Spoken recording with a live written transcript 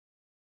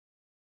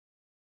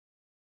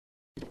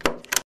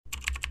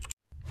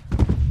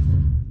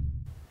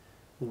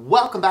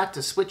Welcome back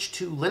to Switch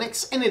to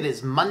Linux, and it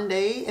is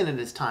Monday, and it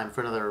is time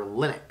for another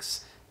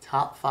Linux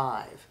Top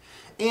 5.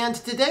 And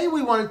today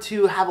we wanted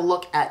to have a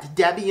look at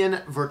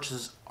Debian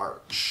versus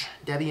Arch.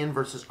 Debian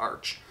versus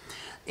Arch.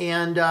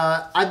 And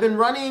I've been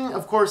running,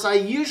 of course, I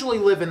usually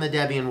live in the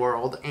Debian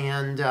world,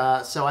 and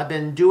so I've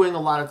been doing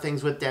a lot of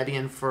things with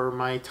Debian for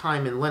my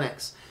time in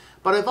Linux.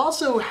 But I've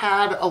also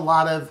had a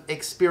lot of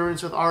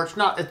experience with Arch,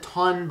 not a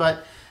ton,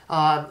 but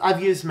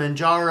I've used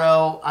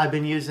Manjaro. I've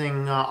been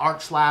using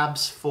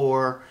ArchLabs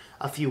for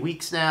a few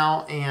weeks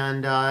now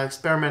and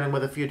experimenting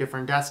with a few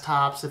different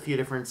desktops, a few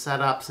different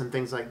setups, and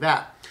things like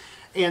that.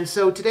 And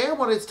so today I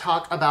wanted to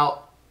talk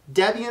about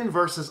Debian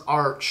versus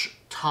Arch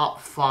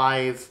top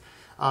 5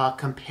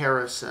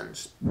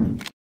 comparisons.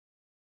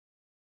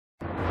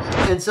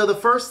 And so the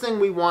first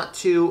thing we want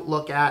to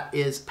look at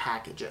is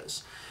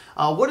packages.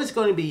 What is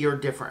going to be your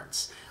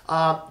difference?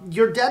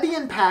 Your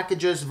Debian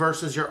packages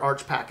versus your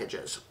Arch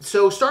packages.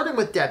 So starting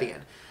with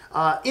Debian.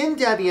 In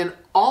Debian,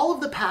 all of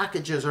the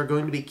packages are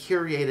going to be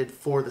curated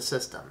for the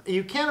system.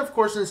 You can, of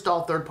course,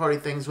 install third-party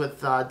things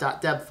with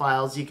 .deb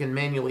files. You can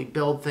manually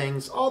build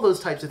things. All those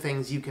types of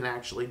things you can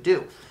actually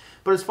do.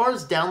 But as far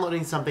as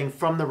downloading something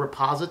from the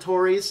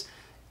repositories,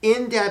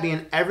 in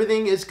Debian,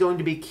 everything is going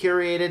to be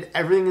curated.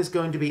 Everything is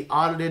going to be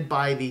audited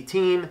by the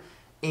team.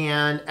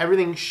 And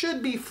everything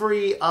should be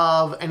free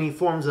of any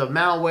forms of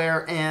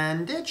malware,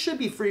 and it should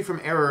be free from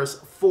errors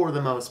for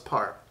the most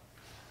part.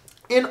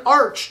 In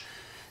Arch,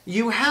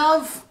 you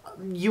have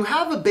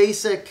a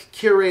basic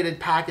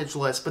curated package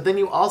list, but then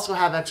you also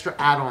have extra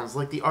add-ons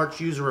like the Arch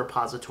User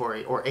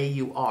Repository, or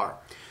AUR.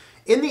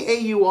 In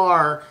the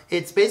AUR,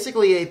 it's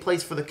basically a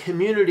place for the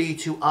community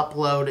to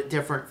upload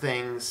different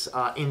things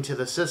into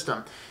the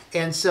system.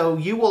 And so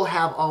you will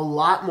have a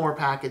lot more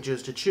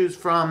packages to choose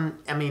from.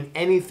 I mean,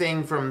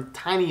 anything from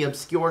tiny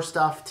obscure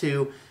stuff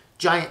to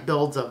giant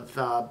builds of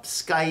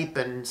Skype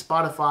and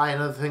Spotify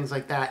and other things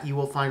like that. You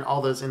will find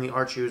all those in the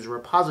Arch User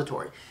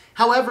Repository.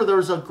 However,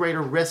 there's a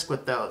greater risk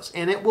with those.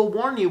 And it will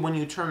warn you when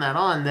you turn that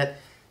on that,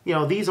 you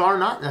know, these are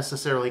not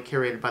necessarily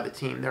curated by the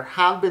team. There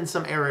have been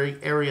some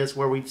areas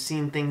where we've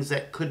seen things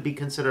that could be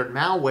considered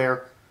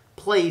malware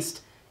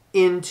placed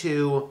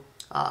into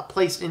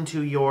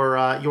your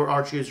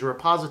Arch User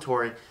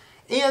Repository.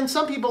 And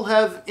some people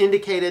have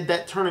indicated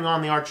that turning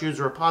on the Arch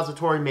User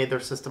Repository made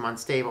their system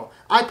unstable.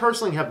 I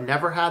personally have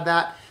never had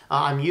that.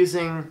 I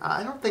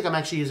don't think I'm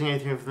actually using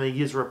anything from the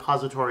user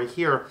repository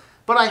here,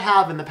 but I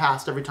have in the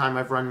past every time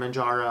I've run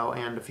Manjaro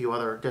and a few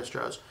other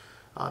distros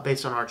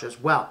based on Arch as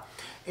well.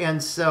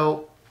 And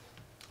so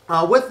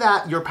with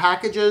that, your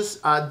packages,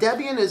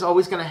 Debian is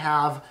always going to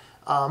have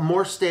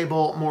more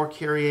stable, more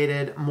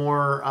curated,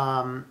 more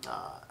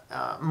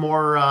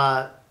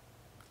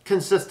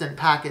consistent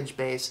package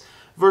base,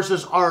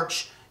 versus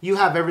Arch. You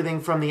have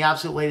everything from the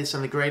absolute latest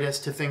and the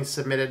greatest to things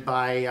submitted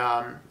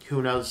by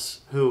who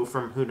knows who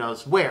from who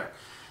knows where.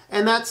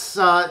 And that's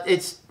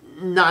it's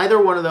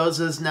neither one of those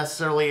is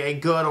necessarily a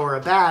good or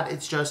a bad.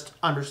 It's just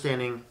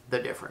understanding the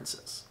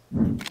differences.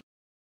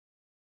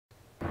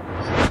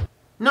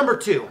 Number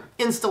 2,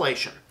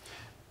 installation.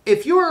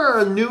 If you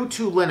are new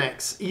to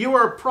Linux, you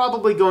are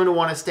probably going to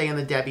want to stay in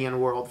the Debian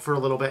world for a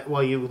little bit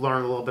while you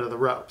learn a little bit of the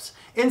ropes.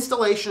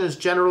 Installation is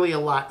generally a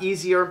lot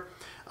easier.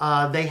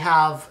 They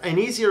have an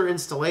easier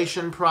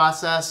installation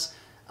process.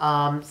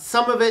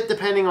 Some of it,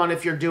 depending on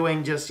if you're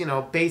doing just, you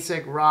know,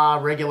 basic, raw,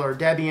 regular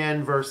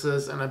Debian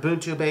versus an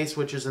Ubuntu base,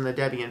 which is in the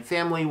Debian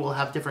family, will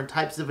have different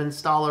types of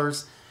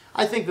installers.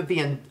 I think that the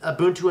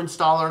Ubuntu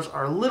installers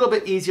are a little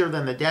bit easier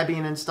than the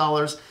Debian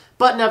installers,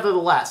 but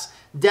nevertheless,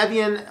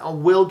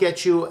 Debian will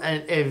get you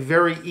a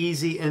very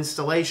easy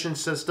installation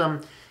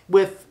system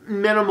with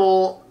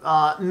minimal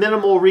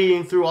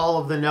reading through all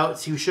of the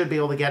notes. You should be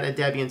able to get a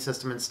Debian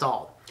system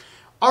installed.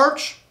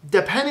 Arch,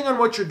 depending on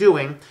what you're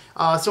doing,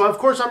 so of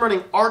course I'm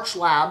running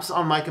ArchLabs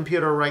on my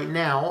computer right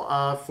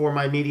now for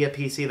my media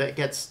PC that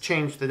gets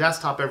changed to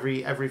desktop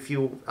every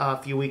few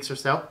weeks or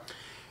so,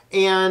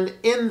 and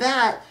in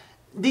that,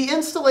 the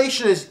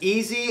installation is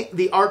easy.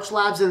 The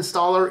ArchLabs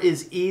installer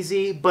is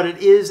easy, but it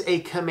is a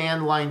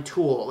command line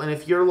tool. And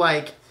if you're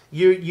like,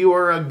 you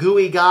are a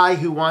GUI guy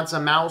who wants a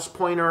mouse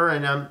pointer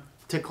and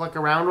to click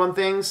around on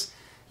things,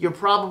 you're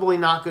probably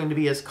not going to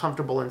be as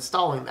comfortable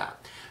installing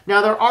that.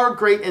 Now, there are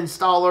great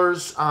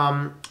installers.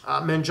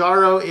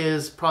 Manjaro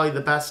is probably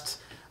the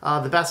best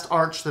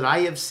Arch that I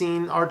have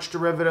seen, Arch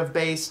derivative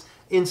based.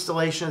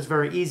 Installation is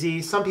very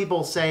easy. Some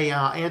people say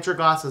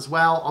Antergos as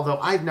well, although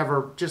I've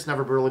never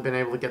really been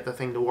able to get the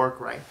thing to work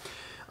right.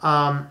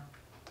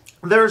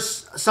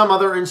 There's some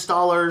other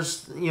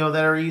installers, you know,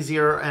 that are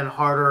easier and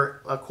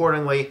harder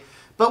accordingly.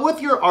 But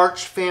with your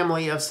Arch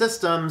family of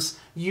systems,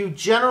 you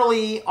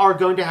generally are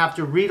going to have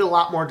to read a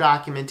lot more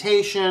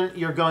documentation.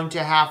 You're going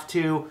to have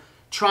to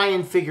try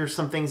and figure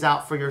some things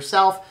out for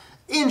yourself.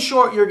 In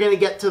short, you're going to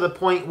get to the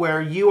point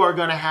where you are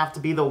going to have to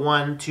be the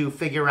one to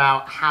figure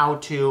out how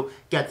to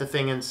get the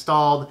thing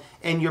installed,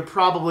 and you're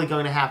probably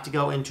going to have to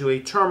go into a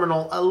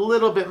terminal a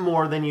little bit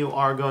more than you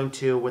are going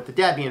to with the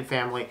Debian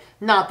family.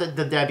 Not that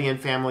the Debian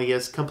family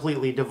is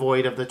completely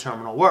devoid of the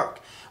terminal work,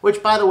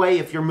 which, by the way,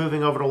 if you're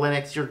moving over to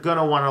Linux, you're going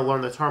to want to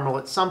learn the terminal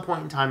at some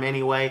point in time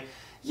anyway.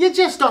 You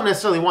just don't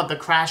necessarily want the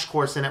crash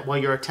course in it while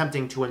you're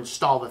attempting to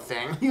install the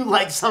thing. You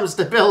like some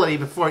stability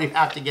before you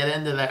have to get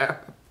into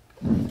there.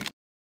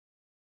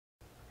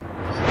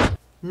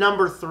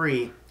 Number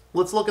 3,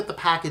 let's look at the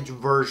package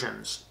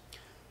versions.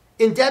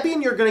 In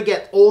Debian, you're going to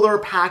get older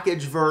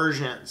package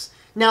versions.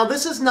 Now,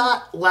 this is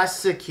not less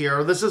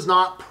secure. This is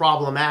not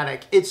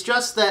problematic. It's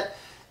just that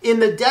in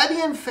the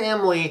Debian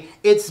family,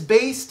 it's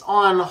based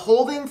on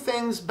holding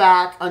things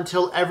back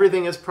until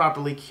everything is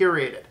properly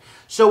curated.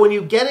 So when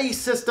you get a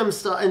system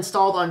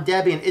installed on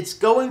Debian, it's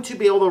going to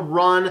be able to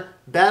run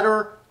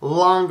better,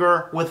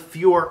 longer, with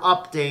fewer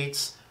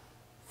updates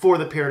for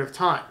the period of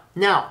time.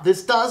 Now,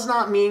 this does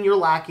not mean you're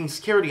lacking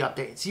security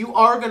updates. You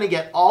are going to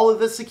get all of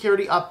the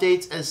security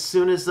updates as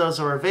soon as those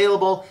are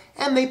available,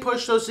 and they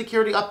push those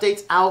security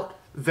updates out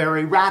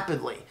very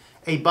rapidly.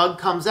 A bug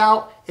comes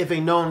out, if a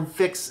known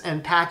fix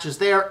and patch is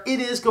there, it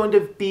is going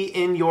to be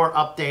in your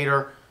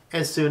updater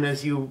as soon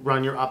as you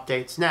run your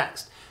updates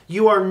next.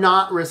 You are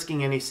not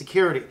risking any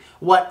security.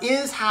 What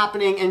is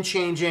happening and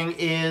changing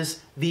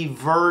is the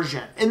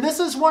version. And this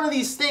is one of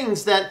these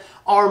things that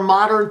our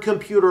modern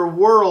computer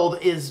world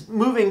is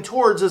moving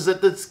towards, is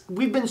that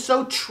we've been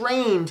so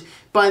trained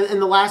in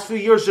the last few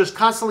years, just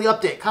constantly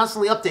update,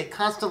 constantly update,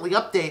 constantly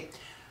update.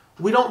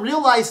 We don't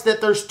realize that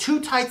there's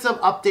 2 types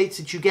of updates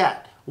that you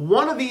get.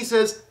 One of these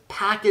is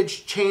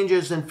package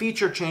changes and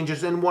feature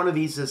changes, and one of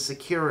these is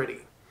security.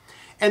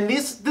 And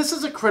this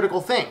is a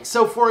critical thing.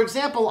 So for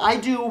example,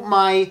 I'm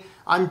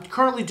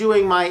currently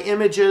doing my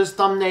images,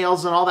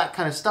 thumbnails, and all that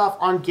kind of stuff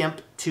on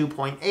GIMP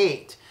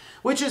 2.8,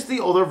 which is the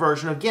older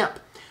version of GIMP.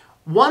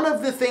 One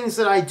of the things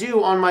that I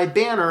do on my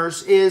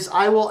banners is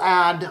I will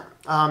end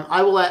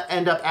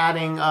up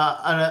adding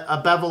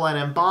a bevel and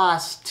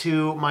emboss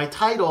to my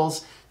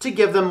titles to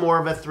give them more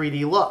of a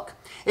 3D look.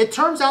 It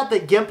turns out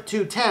that GIMP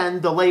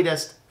 2.10, the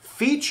latest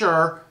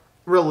feature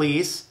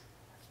release,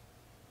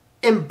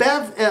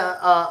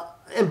 embossing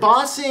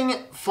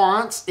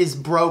fonts is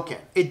broken.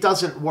 It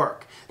doesn't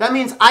work. That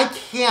means I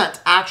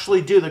can't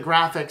actually do the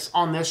graphics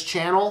on this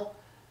channel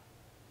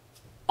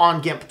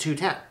on GIMP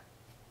 2.10.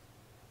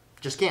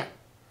 Just can't.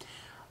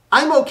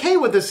 I'm okay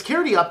with the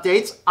security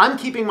updates. I'm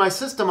keeping my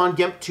system on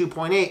GIMP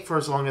 2.8 for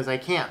as long as I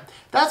can.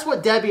 That's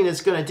what Debian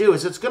is going to do,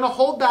 is it's going to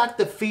hold back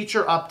the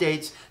feature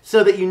updates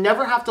so that you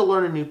never have to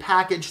learn a new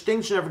package.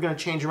 Things are never going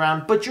to change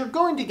around, but you're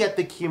going to get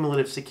the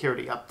cumulative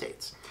security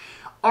updates.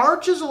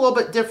 Arch is a little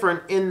bit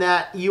different in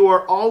that you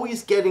are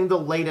always getting the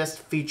latest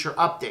feature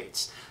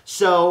updates.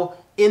 So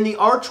in the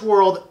Arch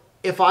world,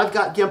 if I've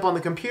got GIMP on the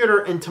computer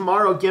and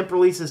tomorrow GIMP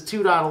releases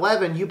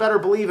 2.11, you better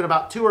believe in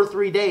about 2 or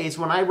 3 days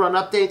when I run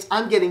updates,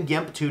 I'm getting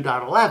GIMP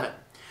 2.11.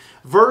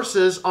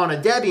 Versus on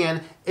a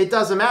Debian, it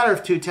doesn't matter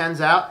if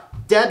 2.10's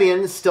out,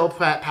 Debian is still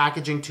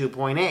packaging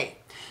 2.8.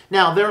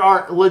 Now, there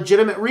are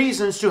legitimate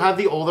reasons to have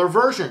the older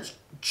versions.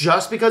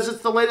 Just because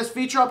it's the latest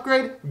feature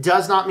upgrade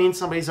does not mean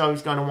somebody's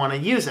always going to want to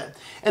use it.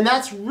 And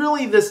that's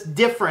really this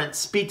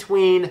difference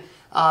between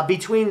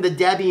the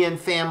Debian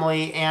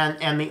family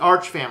and the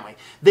Arch family.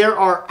 There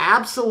are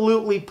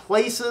absolutely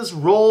places,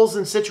 roles,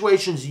 and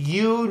situations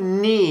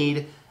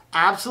you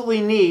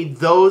absolutely need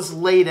those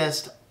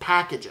latest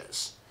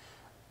packages.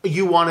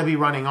 You want to be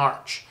running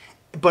Arch.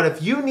 But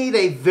if you need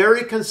a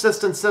very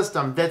consistent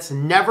system that's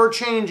never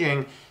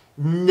changing,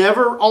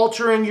 never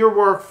altering your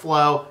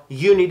workflow,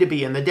 you need to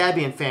be in the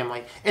Debian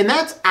family. And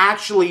that's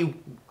actually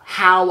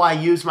how I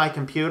use my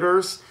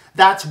computers.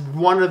 That's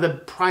one of the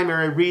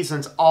primary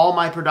reasons all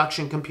my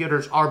production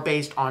computers are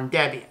based on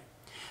Debian.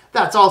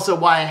 That's also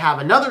why I have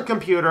another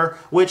computer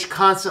which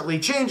constantly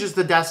changes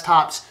the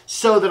desktops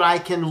so that I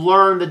can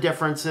learn the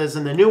differences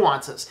and the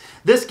nuances.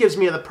 This gives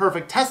me the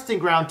perfect testing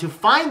ground to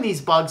find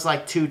these bugs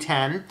like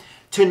 2.10,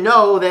 to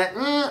know that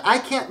I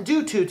can't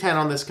do 2.10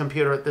 on this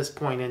computer at this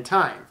point in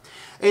time.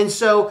 And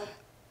so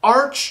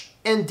Arch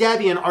and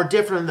Debian are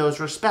different in those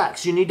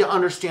respects. You need to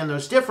understand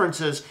those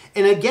differences.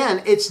 And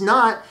again, it's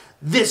not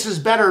this is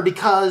better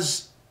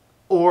because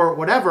or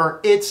whatever.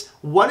 It's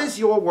what is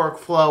your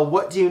workflow?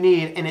 What do you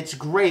need? And it's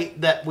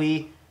great that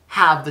we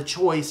have the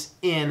choice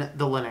in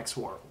the Linux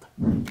world.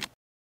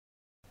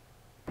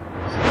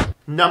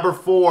 Number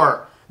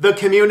 4, the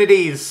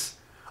communities.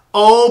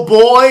 Oh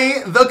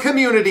boy, the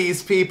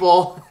communities,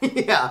 people.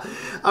 Yeah.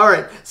 All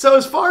right. So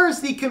as far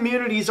as the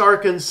communities are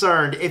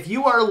concerned, if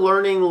you are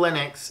learning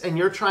Linux and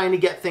you're trying to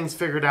get things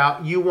figured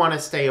out, you want to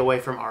stay away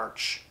from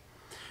Arch.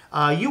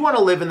 You want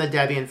to live in the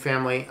Debian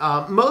family,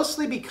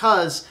 mostly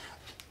because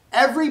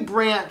every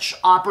branch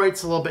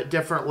operates a little bit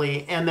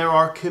differently, and there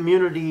are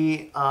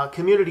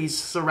communities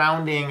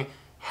surrounding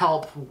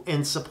help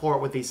and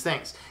support with these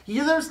things.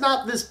 There's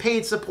not this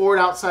paid support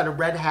outside of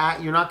Red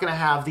Hat. You're not going to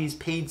have these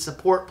paid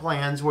support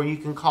plans where you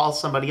can call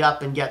somebody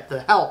up and get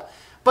the help.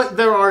 but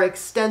there are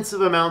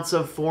extensive amounts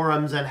of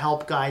forums and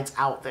help guides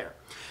out there.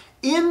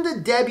 In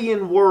the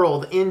Debian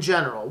world in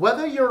general,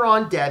 whether you're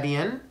on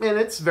Debian, and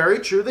it's very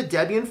true, the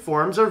Debian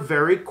forums are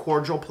very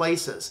cordial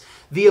places.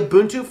 The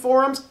Ubuntu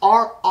forums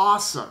are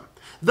awesome.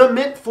 The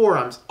Mint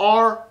forums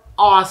are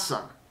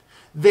awesome.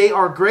 They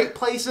are great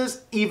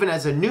places. Even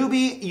as a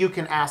newbie, you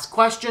can ask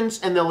questions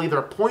and they'll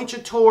either point you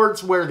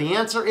towards where the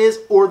answer is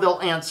or they'll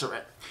answer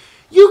it.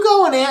 You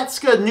go and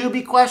ask a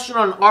newbie question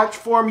on an Arch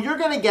forum, you're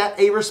going to get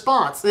a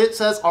response. It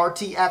says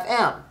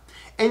RTFM.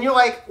 And you're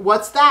like,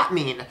 what's that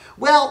mean?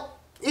 Well,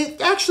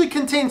 it actually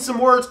contains some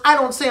words I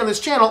don't say on this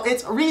channel.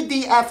 It's read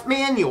the F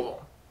manual.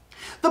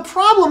 The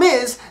problem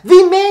is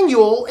the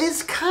manual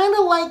is kind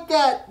of like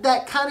that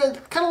kind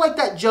of like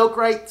that joke,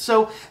 right?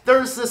 So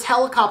there's this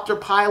helicopter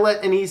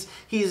pilot, and he's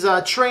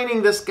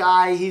training this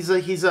guy. He's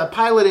a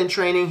pilot in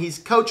training. He's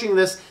coaching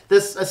this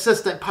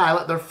assistant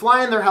pilot. They're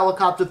flying their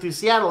helicopter through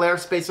Seattle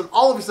airspace, and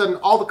all of a sudden,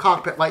 all the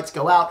cockpit lights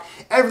go out.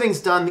 Everything's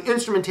done. The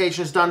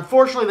instrumentation is done.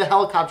 Fortunately, the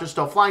helicopter's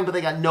still flying, but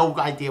they got no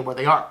idea where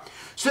they are.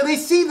 So they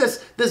see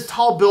this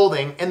tall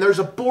building, and there's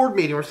a board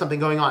meeting or something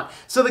going on.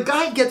 So the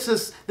guy gets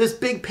this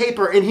big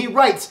paper, and he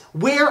writes,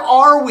 "Where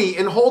are we?"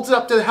 and holds it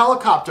up to the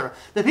helicopter.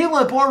 The people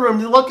in the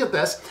boardroom look at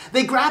this.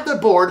 They grab their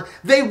board.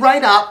 They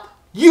write up,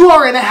 "You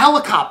are in a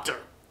helicopter."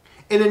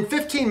 And in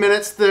 15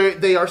 minutes,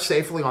 they are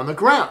safely on the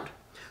ground.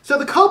 So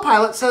the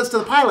co-pilot says to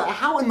the pilot,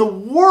 "How in the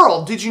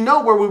world did you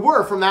know where we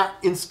were from that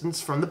instance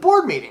from the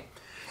board meeting?"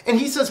 And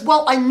he says,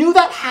 "Well, I knew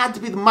that had to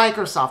be the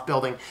Microsoft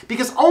building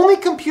because only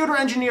computer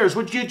engineers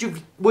would give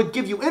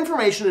you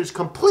information that is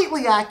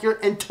completely accurate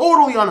and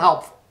totally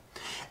unhelpful."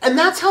 And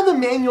that's how the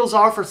manuals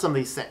are for some of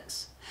these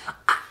things.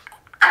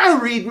 I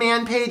read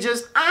man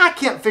pages. I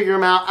can't figure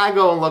them out. I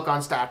go and look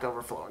on Stack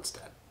Overflow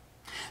instead.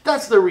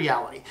 That's the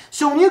reality.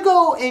 So when you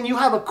go and you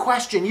have a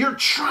question, you're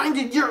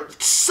excited,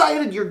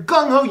 you're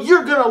gung-ho,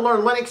 you're going to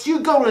learn Linux,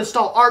 you go and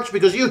install Arch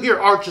because you hear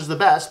Arch is the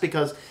best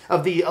because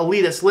of the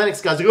elitist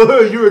Linux guys. They go, "Oh,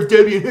 you're a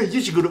Debian, you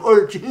should go to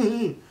Arch."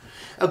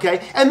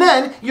 Okay, and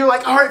then you're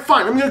like, "All right,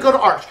 fine, I'm going to go to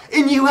Arch."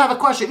 And you have a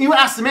question, you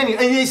ask the menu,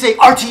 and they say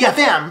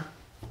RTFM.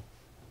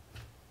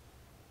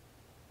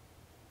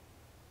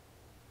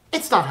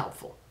 It's not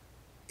helpful.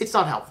 It's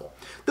not helpful.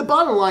 The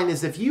bottom line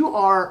is if you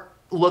are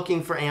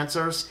looking for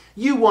answers,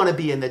 you want to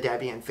be in the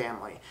Debian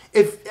family.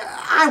 If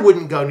I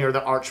wouldn't go near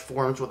the Arch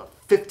forums with a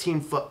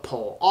 15-foot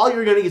pole. All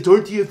you're going to get is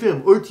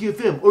RTFM,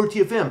 RTFM,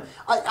 RTFM.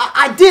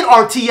 I did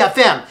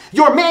RTFM.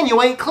 Your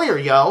manual ain't clear,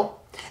 yo.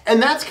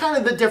 And that's kind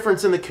of the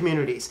difference in the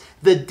communities.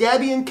 The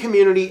Debian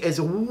community is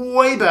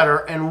way better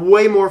and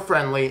way more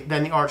friendly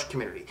than the Arch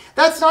community.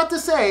 That's not to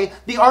say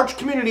the Arch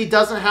community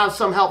doesn't have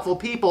some helpful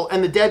people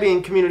and the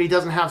Debian community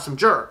doesn't have some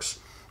jerks.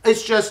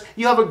 It's just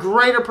you have a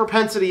greater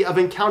propensity of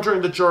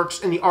encountering the jerks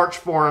in the Arch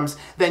forums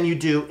than you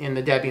do in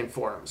the Debian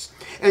forums.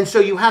 And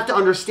so you have to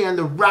understand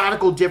the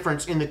radical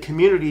difference in the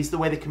communities, the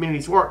way the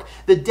communities work.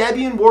 The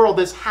Debian world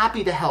is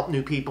happy to help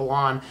new people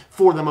on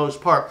for the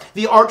most part.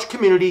 The Arch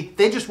community,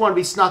 they just want to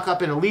be snuck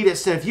up in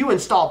elitists. And if you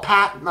install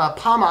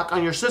Pamac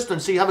on your system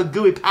so you have a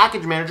GUI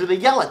package manager, they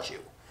yell at you.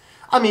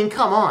 I mean,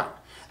 come on.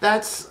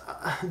 That's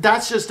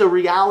just a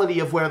reality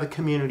of where the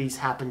communities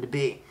happen to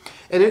be.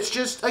 And it's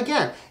just,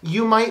 again,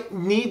 you might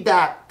need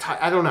that,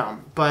 I don't know,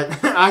 but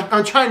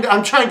I'm trying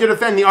to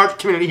defend the Arch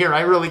community here.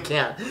 I really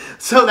can't.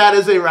 So that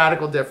is a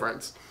radical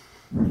difference.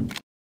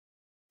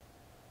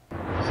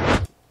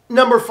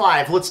 Number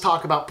 5, let's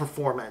talk about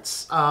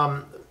performance.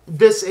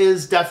 This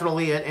is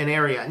definitely an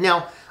area.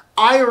 Now,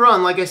 I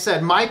run, like I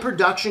said, my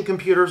production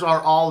computers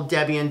are all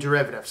Debian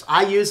derivatives.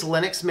 I use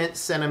Linux Mint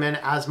Cinnamon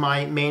as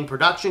my main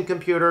production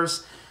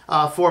computers.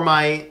 For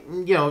my,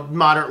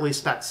 moderately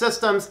spec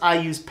systems. I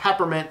use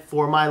Peppermint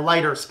for my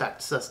lighter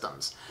spec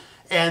systems.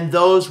 And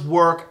those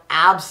work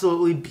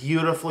absolutely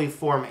beautifully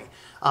for me.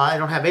 I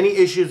don't have any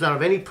issues, I don't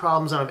have any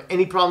problems, I don't have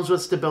any problems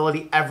with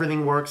stability.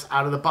 Everything works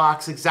out of the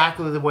box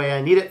exactly the way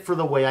I need it for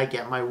the way I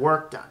get my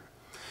work done.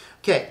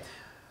 Okay,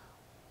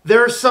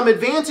 there are some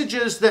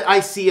advantages that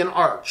I see in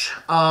Arch.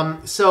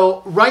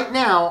 So right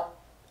now,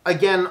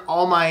 again,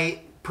 all my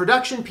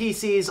production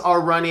PCs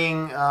are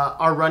running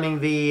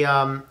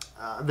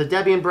the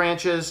Debian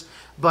branches,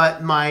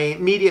 but my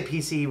media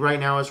PC right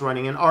now is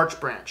running an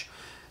Arch branch.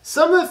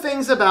 Some of the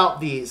things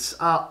about these,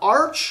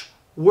 Arch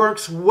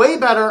works way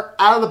better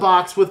out of the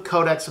box with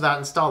codecs without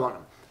installing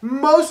them.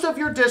 Most of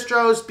your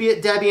distros, be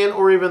it Debian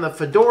or even the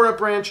Fedora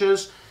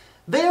branches,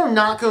 they are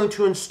not going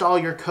to install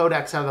your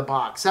codecs out of the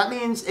box. That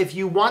means if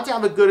you want to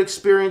have a good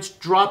experience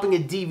dropping a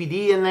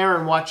DVD in there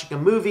and watching a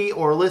movie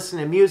or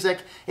listening to music,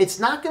 it's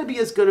not going to be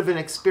as good of an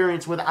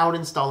experience without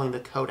installing the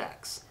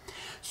codecs.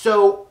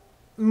 So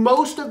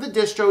most of the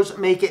distros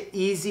make it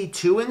easy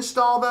to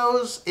install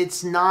those.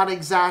 It's not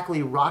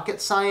exactly rocket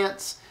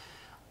science.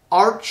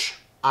 Arch,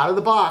 out of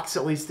the box,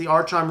 at least the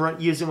Arch I'm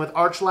using with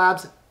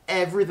ArchLabs,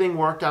 everything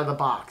worked out of the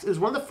box. It was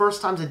one of the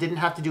first times I didn't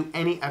have to do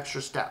any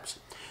extra steps.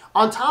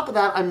 On top of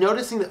that, I'm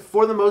noticing that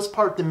for the most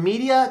part, the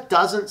media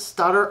doesn't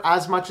stutter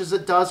as much as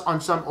it does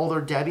on some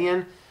older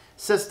Debian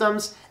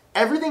systems.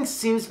 Everything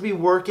seems to be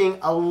working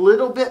a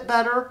little bit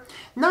better.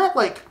 Not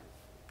like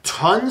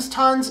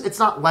tons. It's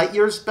not light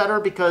years better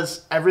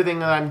because everything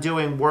that I'm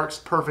doing works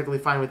perfectly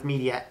fine with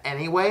media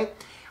anyway.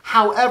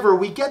 However,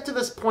 we get to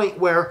this point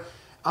where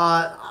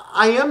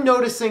I am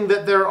noticing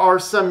that there are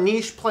some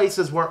niche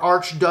places where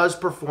Arch does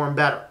perform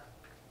better.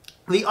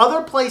 The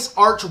other place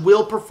Arch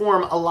will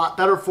perform a lot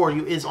better for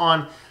you is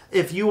on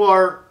if you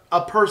are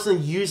a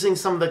person using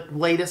some of the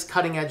latest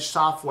cutting-edge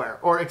software,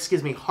 or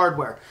excuse me,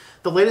 hardware.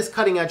 The latest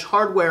cutting-edge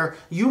hardware,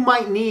 you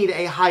might need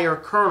a higher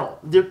kernel.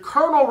 The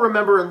kernel,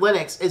 remember, in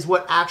Linux is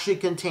what actually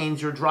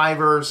contains your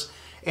drivers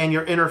and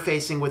your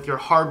interfacing with your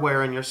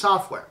hardware and your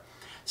software.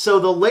 So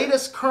the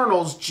latest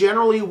kernels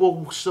generally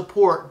will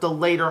support the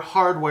later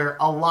hardware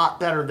a lot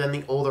better than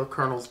the older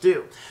kernels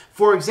do.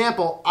 For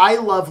example, I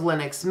love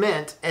Linux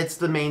Mint. It's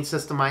the main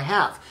system I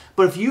have.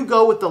 But if you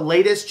go with the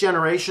latest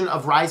generation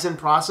of Ryzen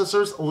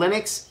processors,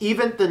 Linux,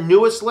 even the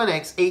newest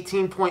Linux,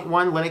 18.1,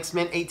 Linux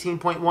Mint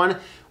 18.1,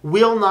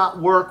 will not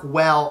work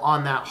well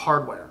on that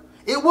hardware.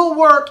 It will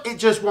work, it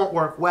just won't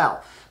work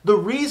well. The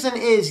reason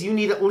is you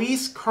need at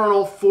least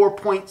kernel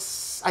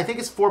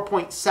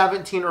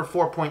 4.17 or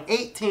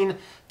 4.18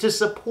 to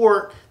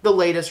support the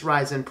latest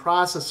Ryzen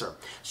processor.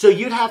 So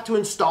you'd have to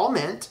install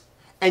Mint,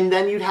 and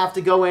then you'd have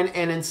to go in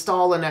and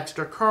install an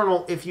extra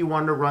kernel if you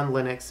want to run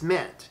Linux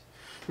Mint.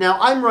 Now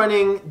I'm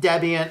running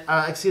Debian,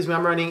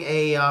 I'm running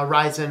a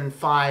Ryzen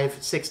 5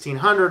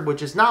 1600,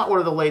 which is not one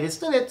of the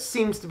latest, and it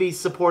seems to be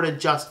supported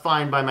just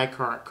fine by my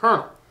current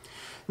kernel.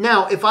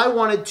 Now, if I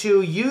wanted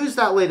to use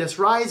that latest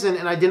Ryzen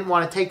and I didn't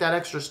want to take that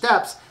extra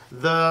steps,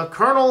 the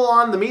kernel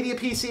on the media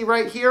PC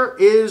right here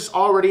is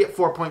already at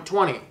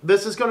 4.20.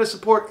 This is going to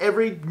support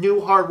every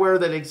new hardware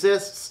that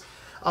exists.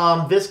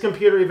 This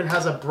computer even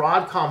has a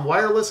Broadcom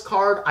wireless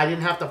card. I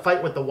didn't have to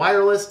fight with the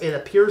wireless. It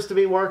appears to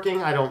be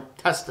working. I don't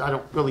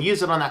really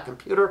use it on that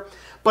computer,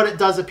 but it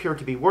does appear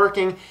to be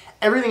working.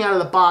 Everything out of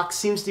the box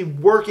seems to be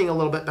working a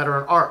little bit better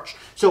in Arch.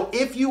 So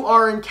if you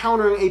are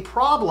encountering a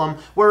problem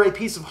where a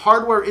piece of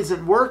hardware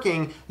isn't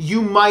working,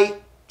 you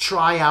might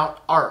try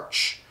out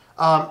Arch.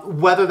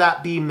 Whether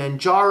that be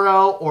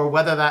Manjaro or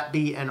whether that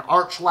be an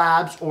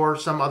ArchLabs or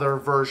some other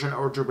version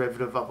or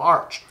derivative of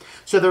Arch.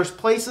 So there's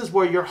places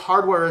where your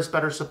hardware is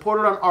better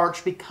supported on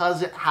Arch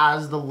because it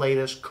has the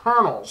latest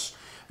kernels.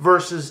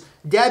 Versus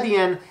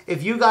Debian,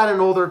 if you got an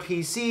older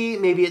PC,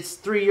 maybe it's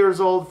 3 years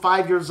old,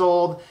 5 years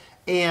old,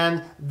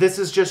 and this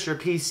is just your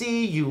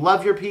PC, you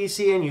love your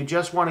PC and you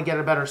just want to get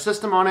a better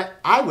system on it,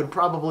 I would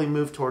probably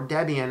move toward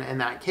Debian in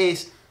that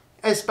case,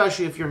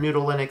 especially if you're new to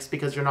Linux,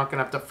 because you're not going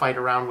to have to fight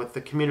around with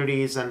the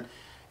communities and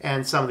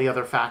some of the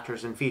other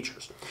factors and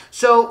features.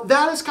 So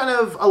that is kind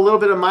of a little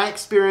bit of my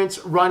experience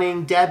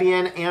running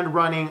Debian and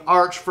running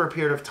Arch for a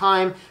period of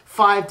time.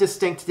 5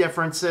 distinct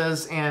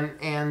differences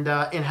in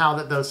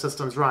how those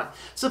systems run.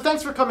 So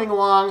thanks for coming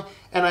along,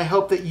 and I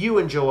hope that you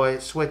enjoy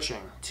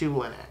switching to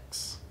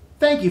Linux.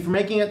 Thank you for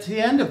making it to the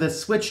end of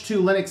this Switch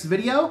to Linux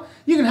video.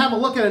 You can have a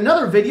look at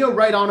another video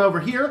right on over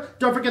here.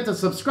 Don't forget to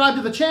subscribe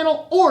to the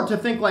channel or to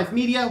Think Life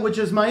Media, which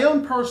is my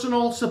own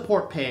personal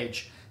support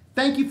page.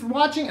 Thank you for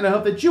watching, and I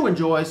hope that you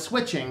enjoy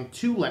switching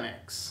to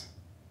Linux.